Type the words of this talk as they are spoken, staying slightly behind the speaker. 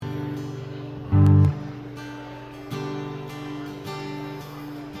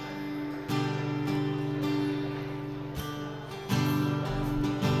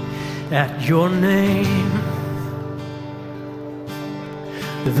At your name,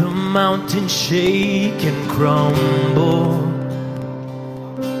 the mountains shake and crumble.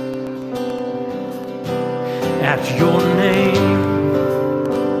 At your name,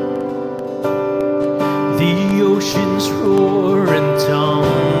 the oceans roar and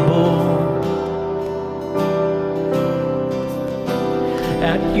tumble.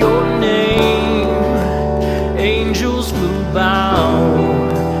 At your name, angels will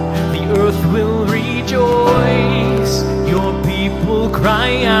bow, the earth will rejoice, your people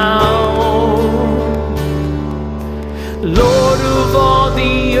cry out. Lord of all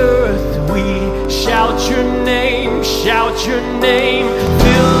the earth, we shout your name,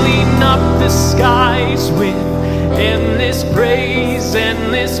 filling up the skies with endless praise,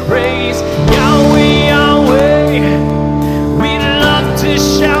 endless praise. Yahweh, Yahweh, we love to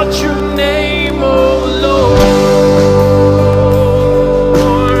shout your name, oh Lord.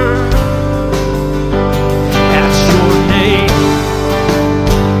 At your name,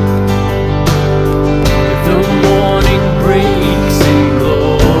 the morning breaks in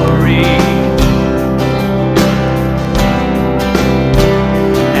glory.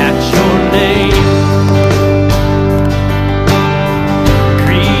 At your name,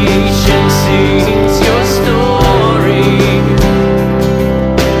 creation sings your story.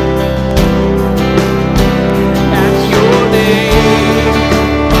 At your name,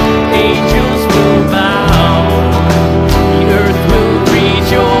 angels will bow, the earth will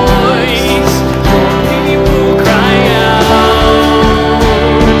rejoice, your people cry out.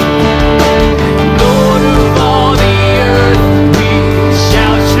 Lord of all the earth, we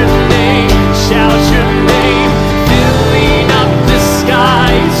shout your name, filling up the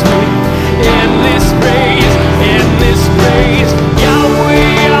skies with endless praise, endless praise. Yahweh,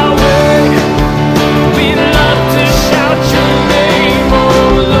 Yahweh, we love to shout your name,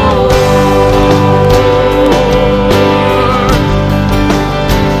 oh Lord.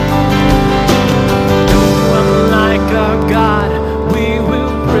 No one like our God, we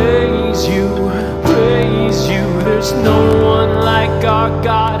will praise you, praise you. There's no one like our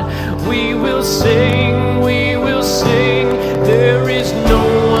God, we will sing, we will sing. There is no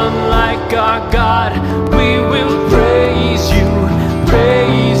one like our God, we will praise you,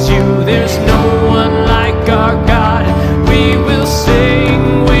 praise you. There's no one like our God, we will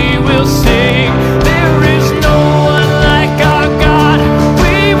sing, we will sing. There is no one like our God,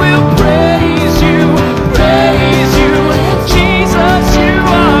 we will praise you, praise you. Jesus, you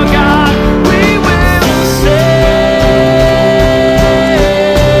are God, we will sing.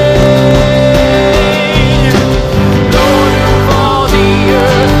 Lord of all the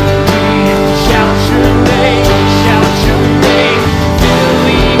earth, we shout your name,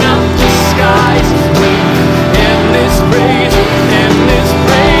 filling up the skies with endless praise, endless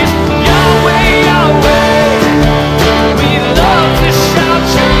praise. Yahweh, Yahweh, we love to shout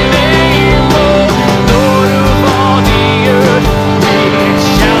your name, oh Lord of all the earth. We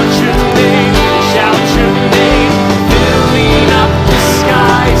shout your name, filling up the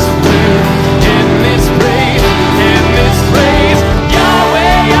skies with endless praise, endless praise.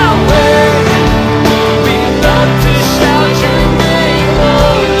 Yahweh, Yahweh, we love to shout your name,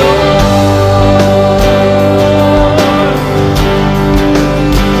 oh Lord.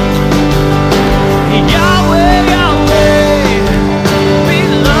 Yahweh, Yahweh, we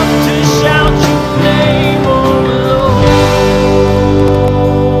love to shout your name, oh Lord.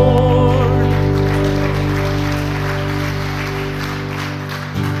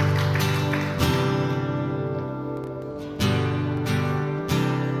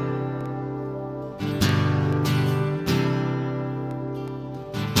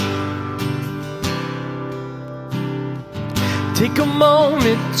 Take a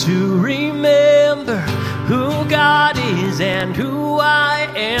moment to remember who God is and who I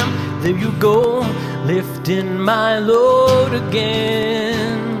am. There you go, lifting my load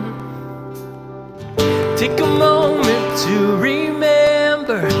again. Take a moment to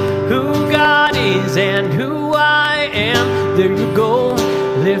remember who God is and who I am. There you go,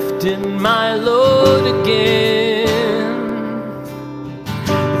 lifting my load again.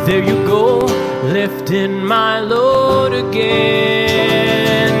 There you go, lifting my load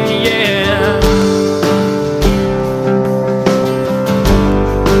again, yeah.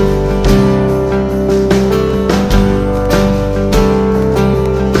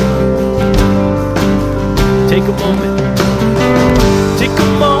 Take a moment. Take a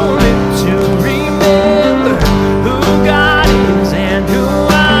moment to remember who God is and who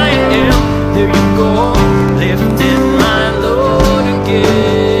I am. There you go, lifting my load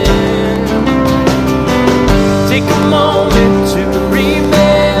again. Take a moment to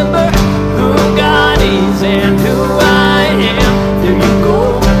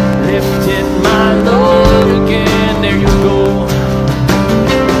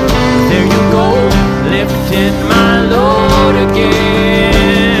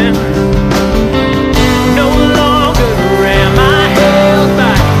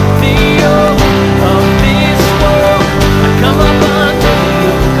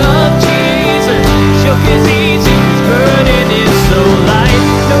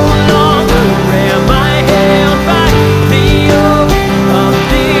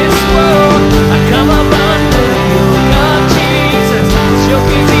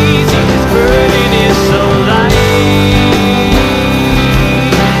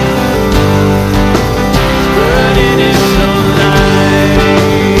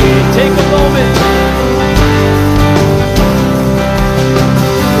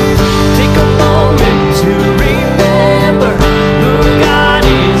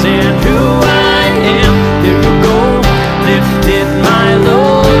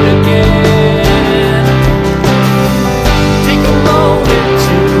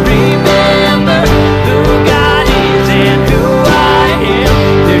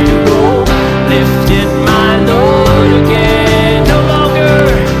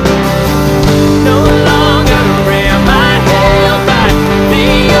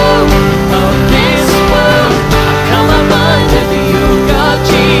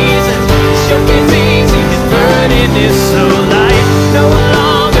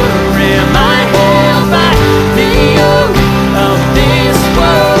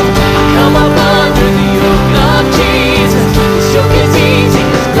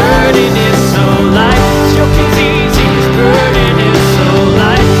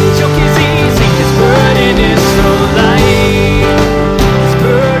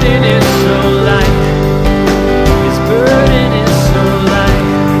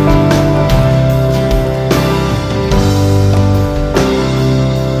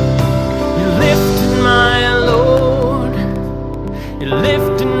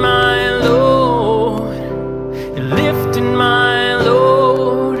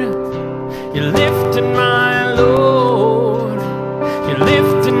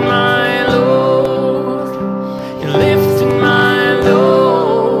lifting my load. You're lifting my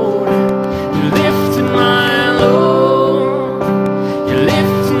load. You're lifting my load. You're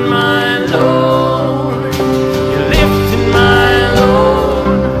lifting my load. You're lifting my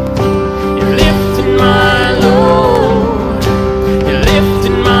load. You're lifting my load. You're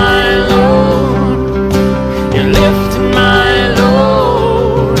lifting my load. You're lifting my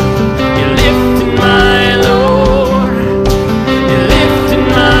load. You're lifting my load. You're lifting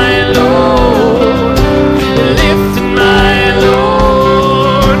my load. You're lifting my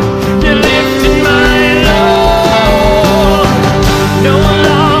load. You're lifting my load. No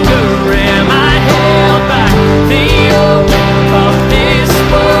longer am I held by the yoke of this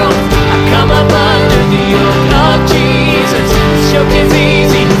world. I come up under the yoke of Jesus. His yoke is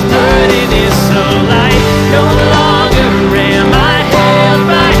easy, his burden is so light. No longer am I held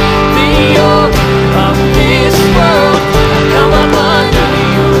by the yoke of this world. I come up under the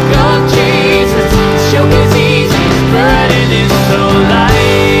yoke of Jesus. His yoke is easy, his burden is so light.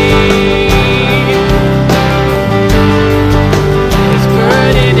 His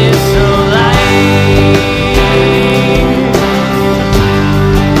burden is so light.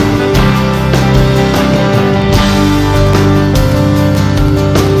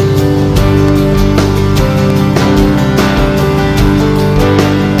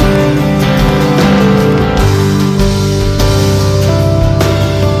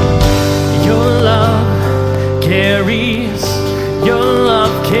 Your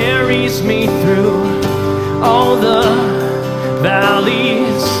love carries me through all the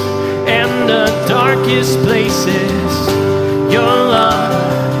valleys and the darkest places. Your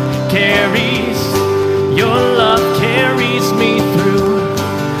love carries me through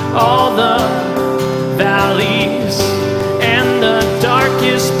all the valleys and the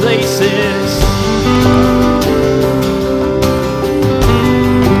darkest places.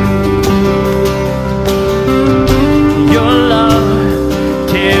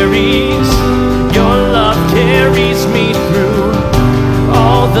 Carries me through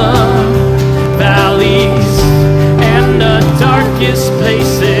all the valleys and the darkest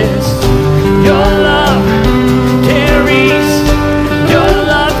places. Your love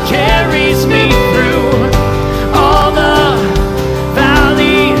carries me through all the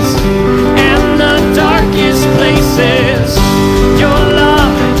valleys and the darkest places. Your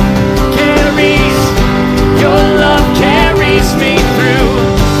love carries me through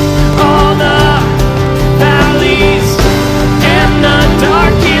all the valleys and the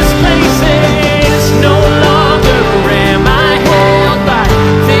darkest places. No longer am I held by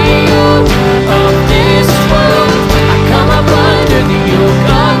the yoke of this world. I come up under the yoke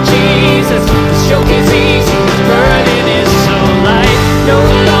of Jesus. His yoke is easy, his burden is so light. No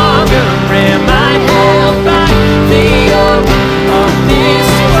longer am I held by the yoke of this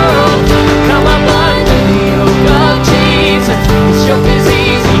world. I come up under the yoke of Jesus. His yoke is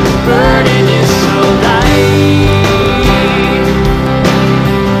easy, his burden is so light.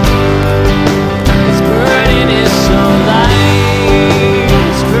 His burden is so light.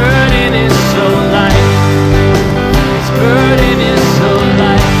 His burden is so light. His burden is so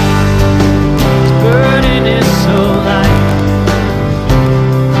light. His burden is so light.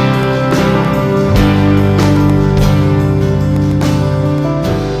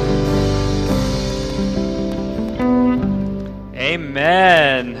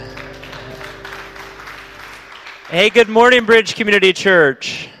 Amen. Hey, good morning, Bridge Community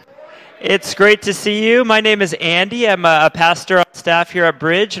Church. It's great to see you. My name is Andy. I'm a pastor on staff here at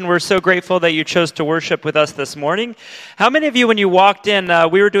Bridge, and we're so grateful that you chose to worship with us this morning. How many of you, when you walked in,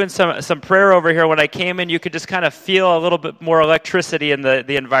 we were doing some prayer over here. When I came in, you could just kind of feel a little bit more electricity in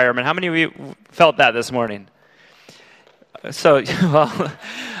the environment. How many of you felt that this morning? So, well,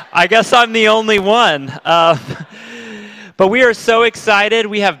 I guess I'm the only one. But we are so excited.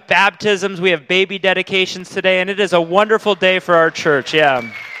 We have baptisms, we have baby dedications today, and it is a wonderful day for our church, yeah.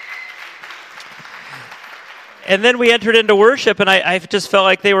 And then we entered into worship, and I just felt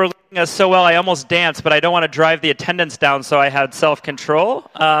like they were leading us so well. I almost danced, but I don't want to drive the attendance down, so I had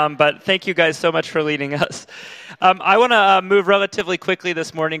self-control. But thank you guys so much for leading us. I want to move relatively quickly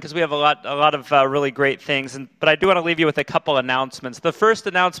this morning because we have a lot of really great things. But I do want to leave you with a couple announcements. The first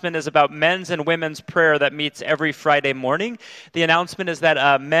announcement is about men's and women's prayer that meets every Friday morning. The announcement is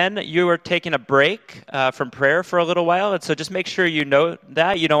that men, you are taking a break from prayer for a little while, and so just make sure you know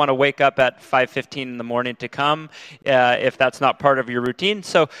that. You don't want to wake up at 5:15 in the morning to come if that's not part of your routine.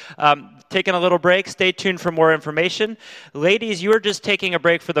 So taking a little break. Stay tuned for more information. Ladies, you are just taking a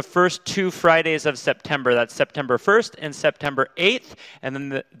break for the first 2 Fridays of September. That's September September 1st and September 8th,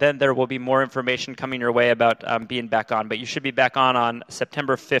 and then there will be more information coming your way about being back on. But you should be back on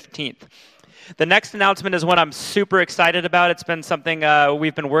September 15th. The next announcement is one I'm super excited about. It's been something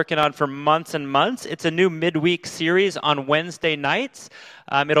we've been working on for months and months. It's a new midweek series on Wednesday nights.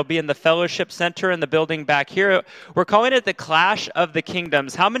 It'll be in the Fellowship Center in the building back here. We're calling it the Clash of the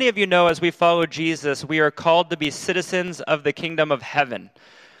Kingdoms. How many of you know, as we follow Jesus, we are called to be citizens of the kingdom of heaven?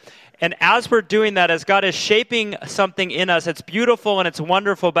 And as we're doing that, as God is shaping something in us, it's beautiful and it's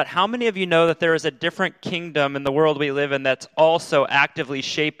wonderful, but how many of you know that there is a different kingdom in the world we live in that's also actively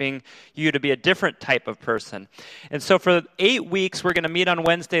shaping you to be a different type of person? And so for 8 weeks, we're going to meet on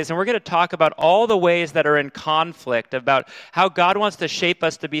Wednesdays, and we're going to talk about all the ways that are in conflict, about how God wants to shape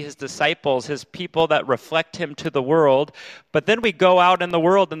us to be his disciples, his people that reflect him to the world. But then we go out in the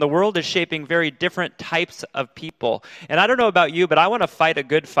world, and the world is shaping very different types of people. And I don't know about you, but I want to fight a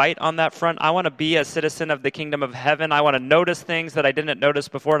good fight on that front. I want to be a citizen of the kingdom of heaven. I want to notice things that I didn't notice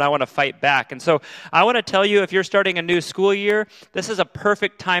before, and I want to fight back. And so I want to tell you, if you're starting a new school year, this is a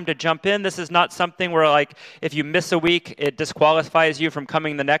perfect time to jump in. This is not something where, like, if you miss a week, it disqualifies you from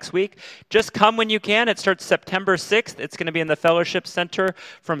coming the next week. Just come when you can. It starts September 6th. It's going to be in the Fellowship Center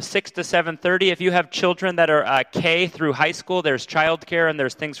from 6 to 7:30. If you have children that are K through high school, there's childcare and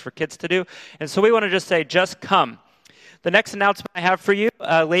there's things for kids to do. And so we want to just say, just come. The next announcement I have for you,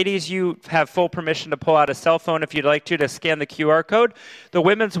 ladies, you have full permission to pull out a cell phone if you'd like to scan the QR code. The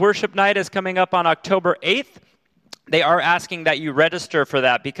Women's Worship Night is coming up on October 8th. They are asking that you register for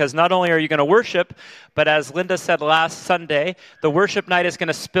that, because not only are you going to worship, but as Linda said last Sunday, the worship night is going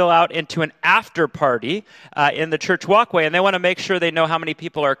to spill out into an after party in the church walkway, and they want to make sure they know how many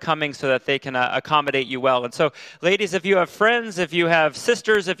people are coming so that they can accommodate you well. And so, ladies, if you have friends, if you have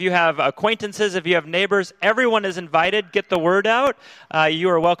sisters, if you have acquaintances, if you have neighbors, everyone is invited. Get the word out. You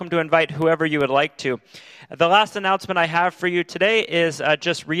are welcome to invite whoever you would like to. The last announcement I have for you today is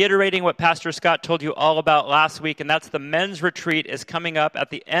just reiterating what Pastor Scott told you all about last week, and that's the men's retreat is coming up at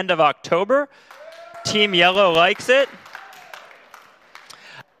the end of October. Team Yellow likes it.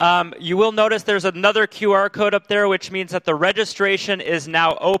 You will notice there's another QR code up there, which means that the registration is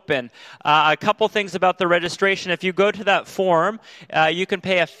now open. A couple things about the registration. If you go to that form, you can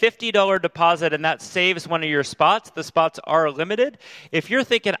pay a $50 deposit, and that saves one of your spots. The spots are limited. If you're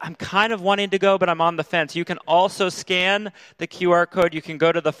thinking, I'm kind of wanting to go, but I'm on the fence, you can also scan the QR code. You can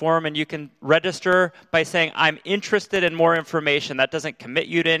go to the form, and you can register by saying, I'm interested in more information. That doesn't commit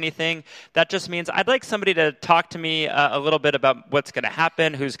you to anything. That just means I'd like somebody to talk to me a little bit about what's going to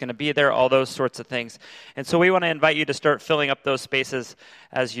happen, who's going to be there, all those sorts of things. And so we want to invite you to start filling up those spaces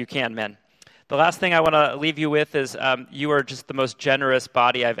as you can, men. The last thing I want to leave you with is you are just the most generous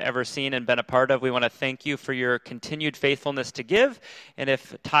body I've ever seen and been a part of. We want to thank you for your continued faithfulness to give. And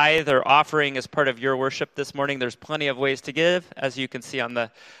if tithe or offering is part of your worship this morning, there's plenty of ways to give, as you can see on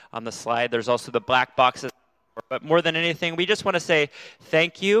the slide. There's also the black boxes. But more than anything, we just want to say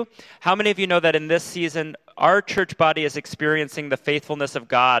thank you. How many of you know that in this season, our church body is experiencing the faithfulness of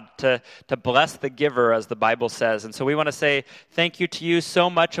God to bless the giver, as the Bible says? And so we want to say thank you to you. So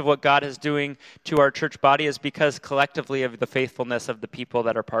much of what God is doing to our church body is because collectively of the faithfulness of the people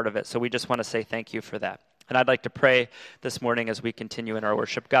that are part of it. So we just want to say thank you for that. And I'd like to pray this morning as we continue in our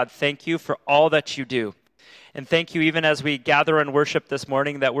worship. God, thank you for all that you do. And thank you, even as we gather and worship this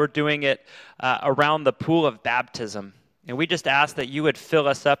morning, that we're doing it around the pool of baptism. And we just ask that you would fill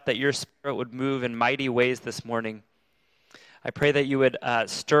us up, that your Spirit would move in mighty ways this morning. I pray that you would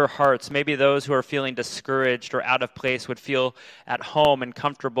stir hearts. Maybe those who are feeling discouraged or out of place would feel at home and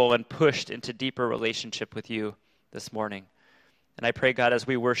comfortable and pushed into deeper relationship with you this morning. And I pray, God, as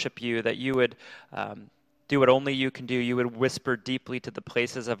we worship you, that you would do what only you can do. You would whisper deeply to the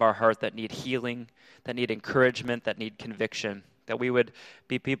places of our heart that need healing, that need encouragement, that need conviction. That we would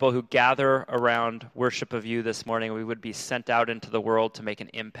be people who gather around worship of you this morning. We would be sent out into the world to make an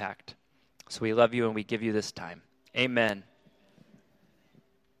impact. So we love you and we give you this time. Amen.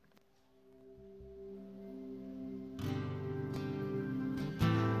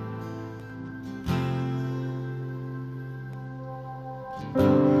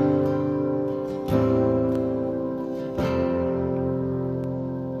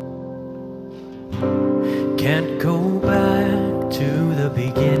 Can't go back to the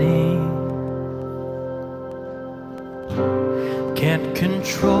beginning. Can't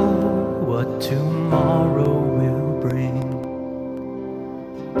control what tomorrow will bring.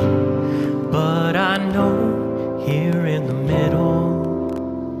 But I know here in the middle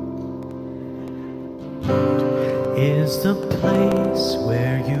is the place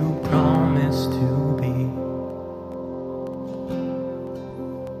where you promised to be.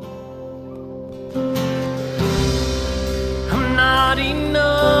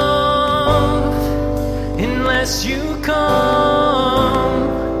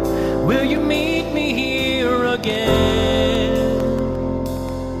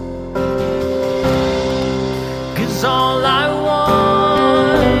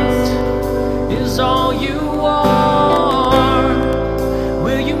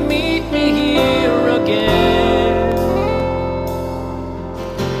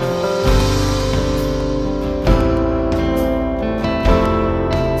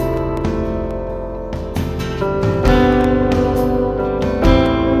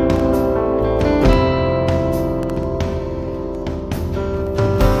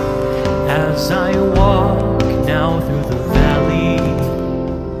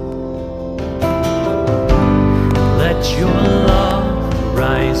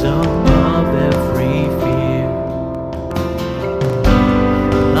 rise above every fear,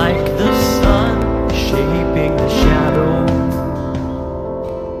 like the sun shaping the shadow.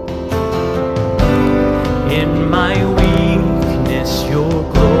 In my weakness, your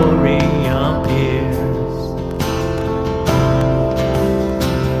glory appears.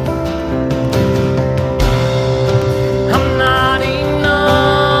 I'm not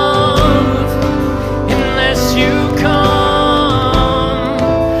enough unless you come.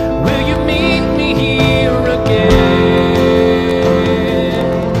 Will you meet me here again?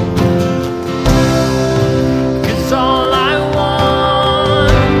 'Cause all I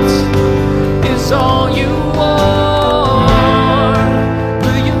want is all you are.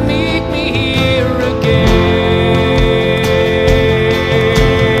 Will you meet me here again?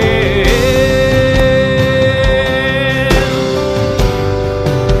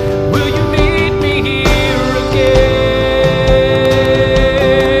 Will you meet me here again?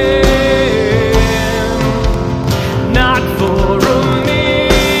 Not for a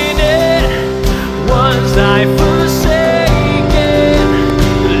minute was I forsaken.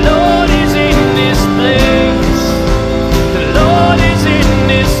 The Lord is in this place. The Lord is in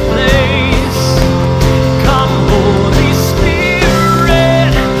this place. Come, Holy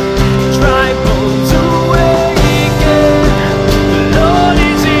Spirit, dry bones awaken. The Lord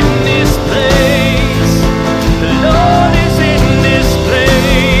is in this place. The Lord is in this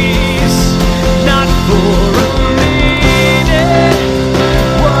place. Not for a minute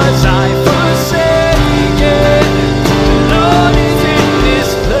was I forsaken. The Lord is in this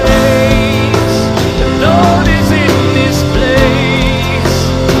place. The Lord is in this place.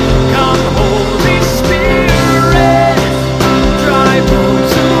 Come, Holy Spirit, dry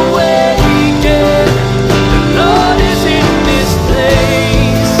bones awaken. The Lord is in this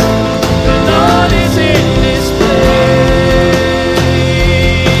place. The Lord is in this place.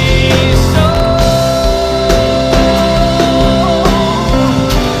 Oh,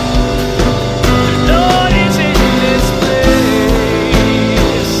 the Lord is in this place.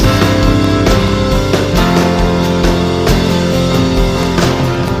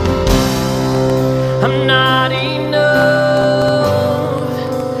 I'm not enough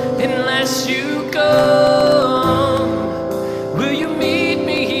unless you come. Will you meet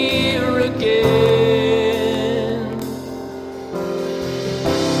me here again?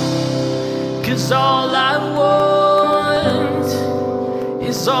 'Cause all I want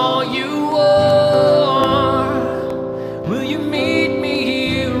is all you are. Will you meet me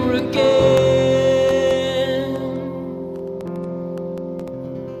here again?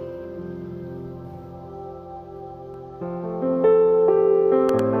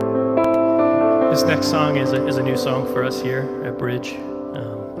 This next song is a new song for us here at Bridge.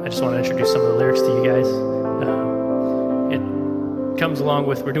 I just want to introduce some of the lyrics to you guys. It comes along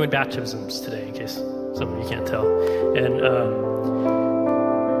with, we're doing baptisms today, in case some of you can't tell. And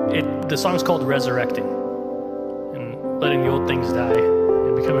the song's called Resurrecting, and letting the old things die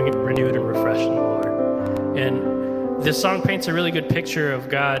and becoming renewed and refreshed in the Lord. And this song paints a really good picture of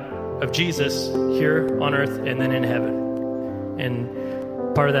God, of Jesus here on earth and then in heaven. And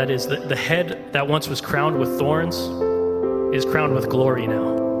part of that is that the head that once was crowned with thorns is crowned with glory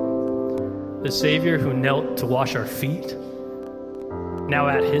now. The Savior who knelt to wash our feet, now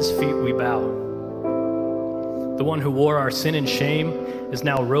at his feet we bow. The one who wore our sin and shame is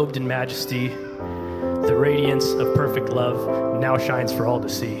now robed in majesty. The radiance of perfect love now shines for all to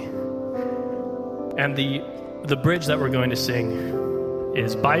see. And the bridge that we're going to sing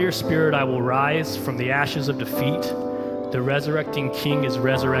is, by your Spirit I will rise from the ashes of defeat. The resurrecting King is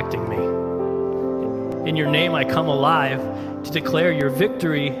resurrecting me. In your name I come alive to declare your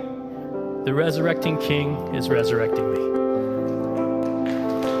victory. The resurrecting King is resurrecting me.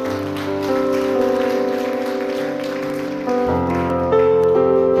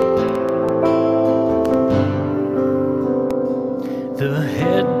 The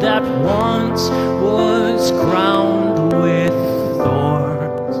head that once was crowned with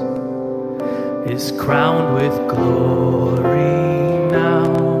thorns is crowned with glory now.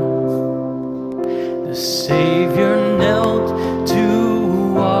 The Savior knelt to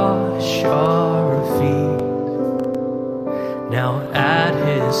wash our feet. Now at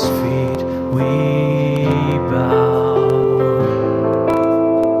his feet we bow.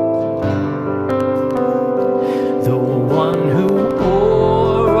 The one who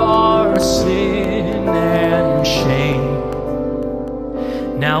bore our sin and shame,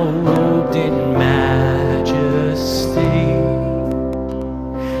 now robed in majesty.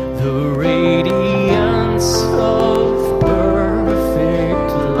 The radiance of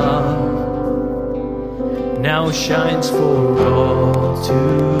perfect love now shines for all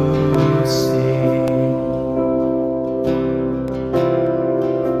to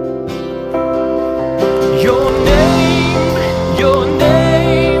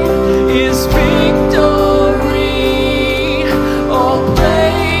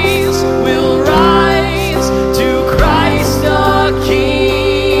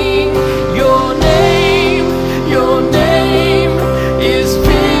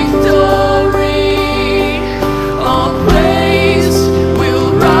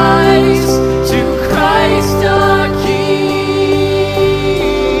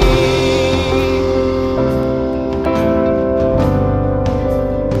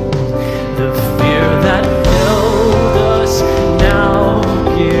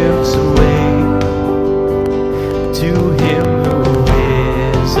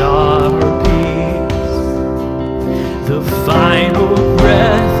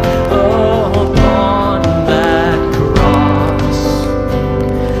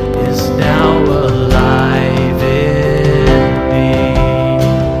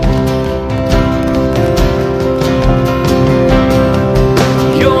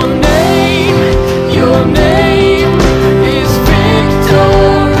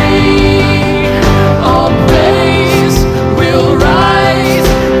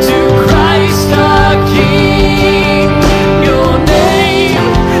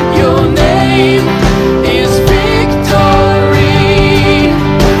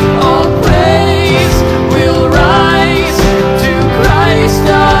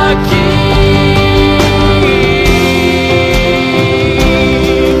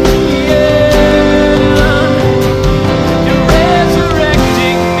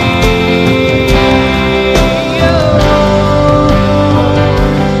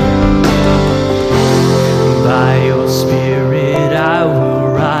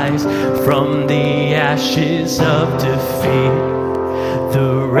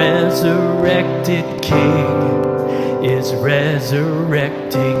resurrected King is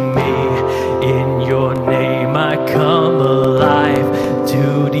resurrecting me. In your name I come alive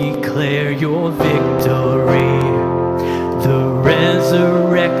to declare your victory. The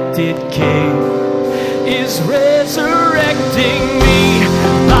resurrected King is resurrecting me.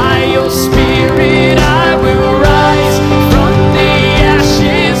 By your Spirit I will rise from the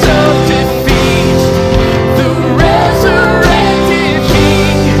ashes of defeat. The resurrected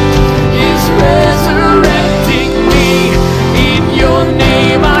King is resurrecting me. In your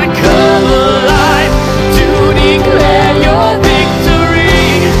name I come alive to declare your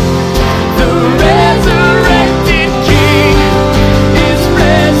victory. The resurrected King is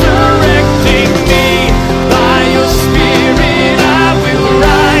resurrecting me. By your Spirit I will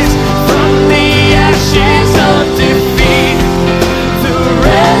rise from the ashes of defeat. The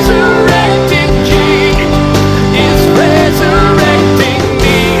resurrected King is resurrecting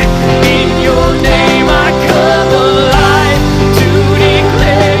me. In your name I come alive to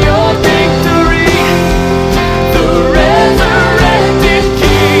declare your victory. The resurrected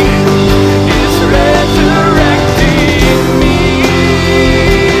King is resurrecting me.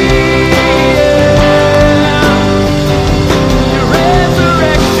 You're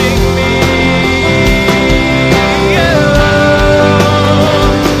resurrecting me.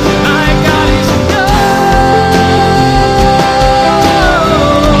 My God is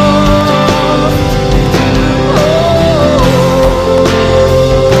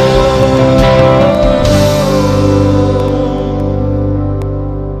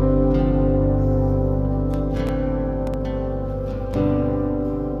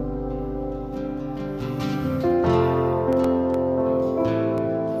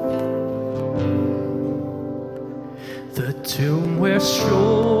the tomb where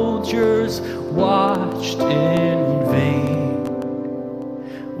soldiers watched in vain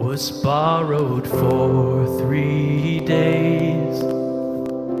was borrowed for 3 days.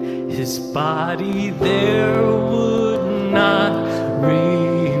 His body there would not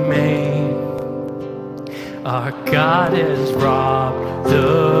remain. Our God has robbed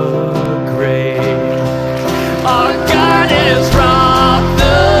the grave. Our God has robbed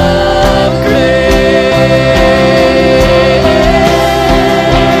the grave.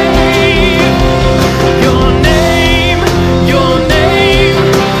 Your name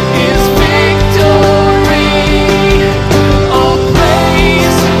is victory. All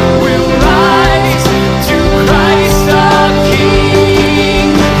praise will rise to Christ our King.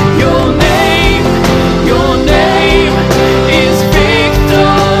 Your name is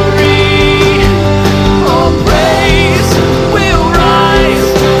victory. All praise will rise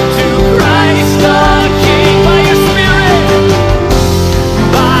to Christ our King.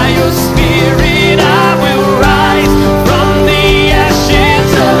 By your Spirit I will rise from the ashes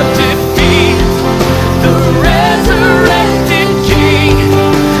of defeat. The resurrected King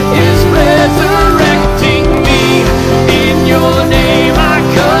is resurrecting me. In your name I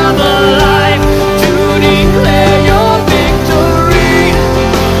come alive to declare your victory.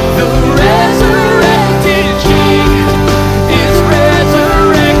 The resurrected King is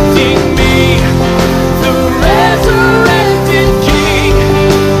resurrecting me. The resurrected King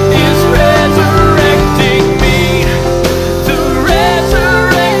is resurrecting me. The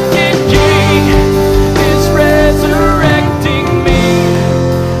resurrected King is resurrecting me.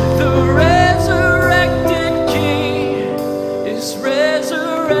 The resurrected King is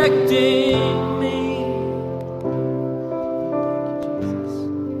resurrecting me.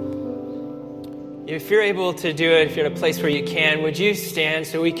 If you're able to do it, if you're in a place where you can, would you stand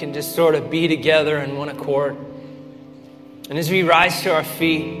so we can just sort of be together in one accord? And as we rise to our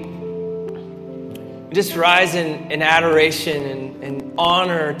feet, we just rise in adoration and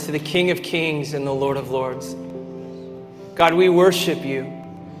honor to the King of Kings and the Lord of Lords. God, we worship you.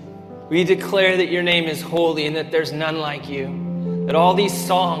 We declare that your name is holy and that there's none like you. That all these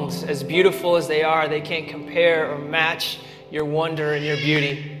songs, as beautiful as they are, they can't compare or match your wonder and your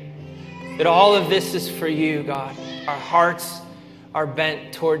beauty. That all of this is for you, God. Our hearts are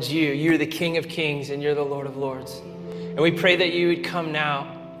bent towards you. You're the King of Kings and you're the Lord of Lords. And we pray that you would come now.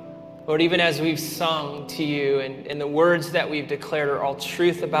 Lord, even as we've sung to you and the words that we've declared are all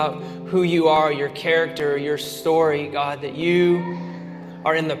truth about who you are, your character, your story, God, that you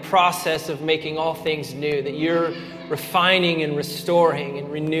are in the process of making all things new, that you're refining and restoring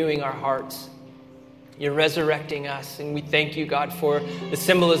and renewing our hearts. You're resurrecting us, and we thank you, God, for the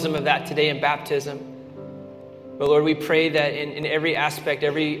symbolism of that today in baptism. But Lord, we pray that in every aspect,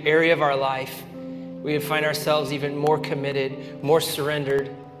 every area of our life, we would find ourselves even more committed, more surrendered,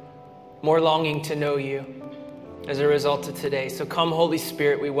 more longing to know you. as a result of today. So come, Holy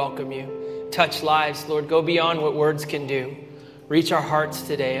Spirit, we welcome you. Touch lives, Lord. Go beyond what words can do. Reach our hearts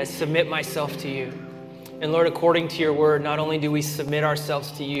today. I submit myself to you. And Lord, according to your word, not only do we submit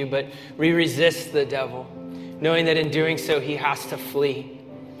ourselves to you, but we resist the devil, knowing that in doing so, he has to flee.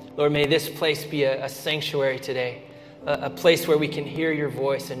 Lord, may this place be a sanctuary today, a place where we can hear your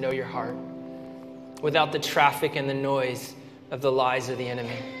voice and know your heart without the traffic and the noise of the lies of the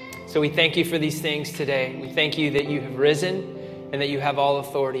enemy. So we thank you for these things today. We thank you that you have risen and that you have all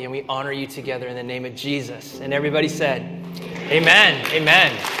authority, and we honor you together in the name of Jesus. And everybody said, amen,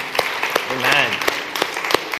 amen, amen.